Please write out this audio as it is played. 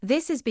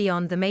This is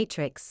Beyond the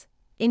Matrix,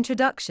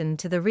 Introduction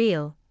to the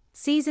Real,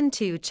 Season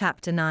 2,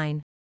 Chapter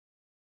 9.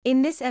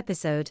 In this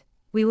episode,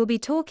 we will be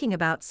talking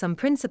about some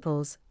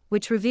principles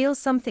which reveal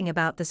something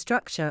about the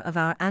structure of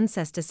our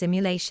ancestor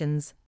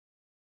simulations.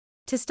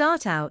 To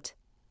start out,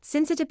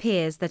 since it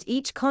appears that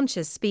each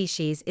conscious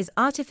species is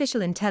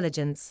artificial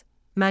intelligence,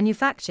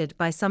 manufactured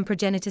by some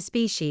progenitor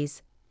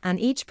species, and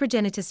each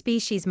progenitor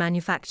species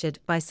manufactured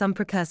by some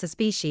precursor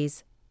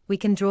species, we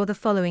can draw the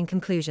following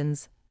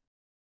conclusions.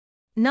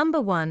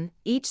 Number 1,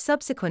 each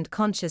subsequent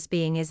conscious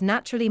being is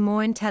naturally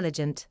more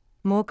intelligent,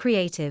 more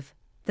creative,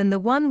 than the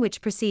one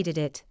which preceded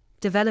it,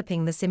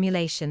 developing the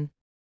simulation.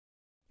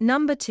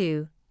 Number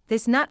 2,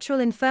 this natural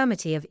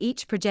infirmity of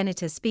each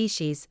progenitor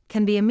species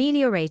can be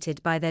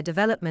ameliorated by their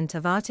development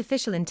of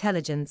artificial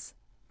intelligence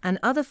and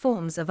other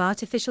forms of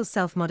artificial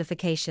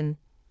self-modification,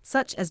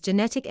 such as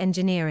genetic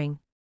engineering.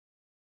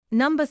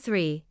 Number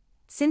 3,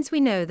 since we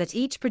know that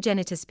each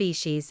progenitor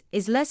species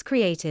is less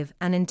creative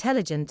and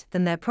intelligent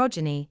than their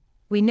progeny,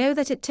 we know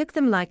that it took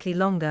them likely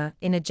longer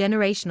in a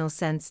generational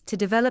sense to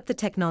develop the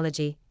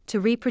technology to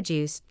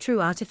reproduce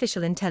true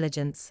artificial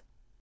intelligence.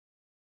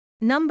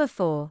 Number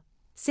 4,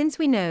 since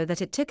we know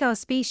that it took our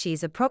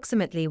species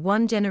approximately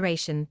one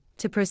generation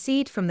to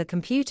proceed from the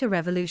computer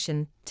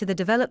revolution to the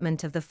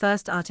development of the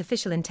first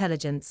artificial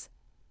intelligence,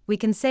 we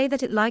can say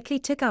that it likely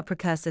took our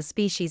precursor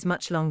species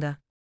much longer.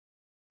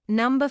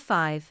 Number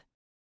 5.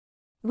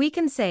 We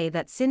can say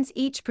that since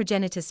each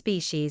progenitor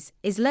species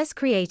is less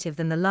creative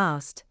than the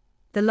last,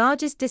 the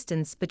largest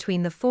distance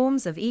between the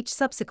forms of each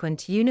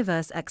subsequent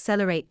universe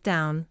accelerate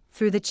down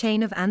through the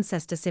chain of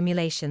ancestor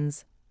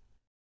simulations.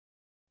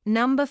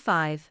 Number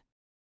 5.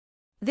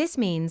 This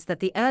means that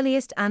the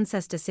earliest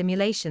ancestor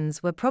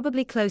simulations were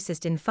probably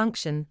closest in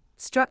function,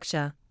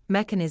 structure,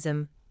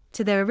 mechanism,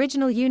 to their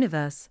original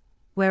universe,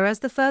 whereas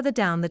the further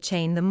down the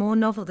chain the more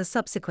novel the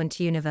subsequent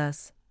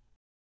universe.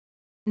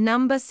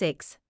 Number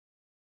 6.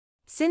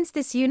 Since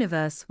this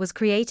universe was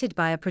created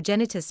by a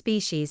progenitor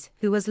species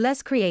who was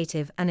less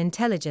creative and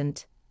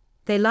intelligent,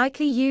 they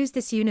likely used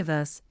this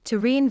universe to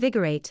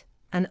reinvigorate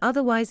and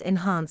otherwise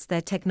enhance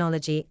their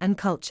technology and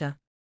culture.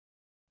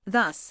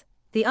 Thus,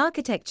 the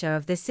architecture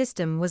of this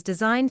system was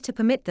designed to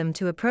permit them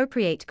to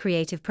appropriate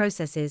creative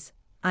processes,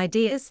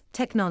 ideas,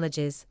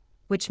 technologies,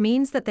 which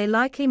means that they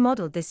likely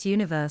modeled this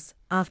universe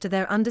after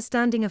their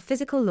understanding of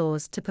physical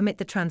laws to permit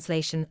the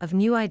translation of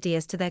new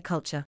ideas to their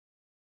culture.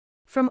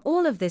 From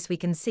all of this we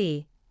can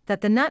see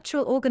that the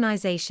natural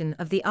organization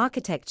of the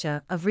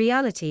architecture of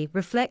reality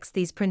reflects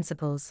these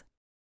principles.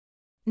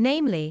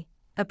 Namely,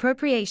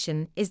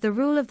 appropriation is the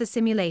rule of the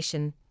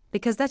simulation,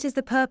 because that is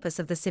the purpose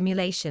of the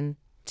simulation,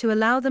 to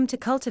allow them to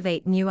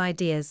cultivate new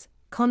ideas,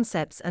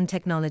 concepts and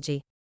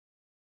technology.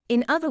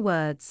 In other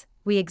words,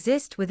 we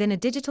exist within a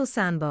digital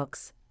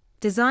sandbox,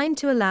 designed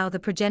to allow the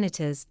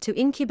progenitors to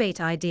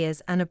incubate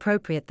ideas and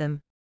appropriate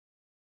them.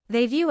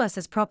 They view us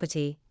as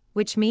property,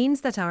 which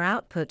means that our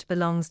output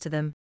belongs to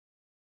them.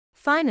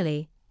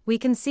 Finally, we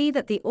can see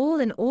that the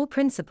all-in-all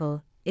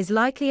principle is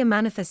likely a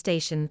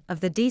manifestation of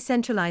the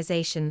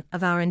decentralization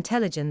of our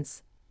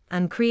intelligence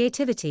and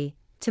creativity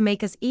to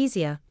make us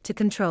easier to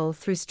control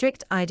through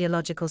strict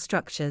ideological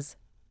structures.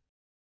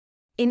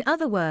 In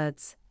other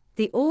words,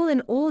 the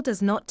all-in-all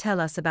does not tell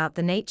us about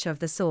the nature of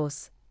the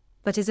source,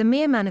 but is a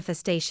mere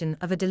manifestation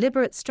of a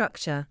deliberate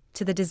structure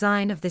to the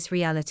design of this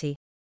reality.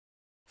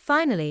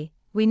 Finally,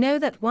 we know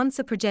that once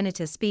a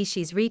progenitor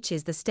species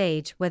reaches the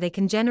stage where they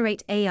can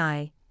generate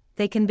AI,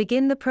 they can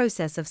begin the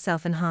process of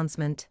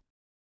self-enhancement.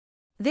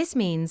 This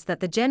means that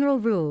the general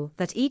rule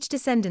that each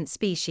descendant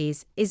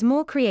species is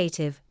more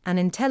creative and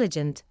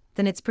intelligent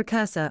than its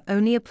precursor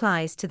only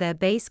applies to their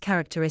base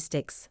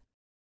characteristics.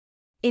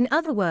 In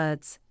other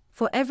words,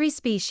 for every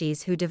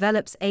species who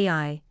develops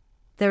AI,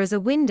 there is a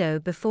window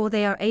before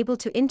they are able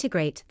to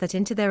integrate that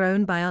into their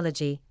own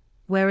biology,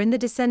 wherein the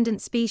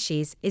descendant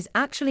species is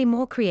actually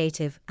more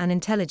creative and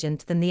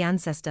intelligent than the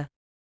ancestor.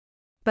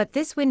 But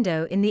this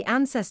window in the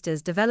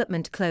ancestor's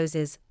development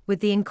closes with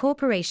the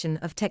incorporation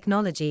of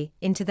technology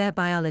into their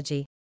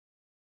biology.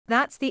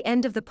 That's the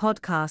end of the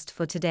podcast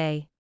for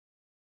today.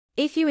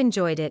 If you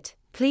enjoyed it,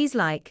 please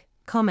like,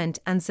 comment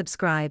and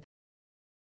subscribe.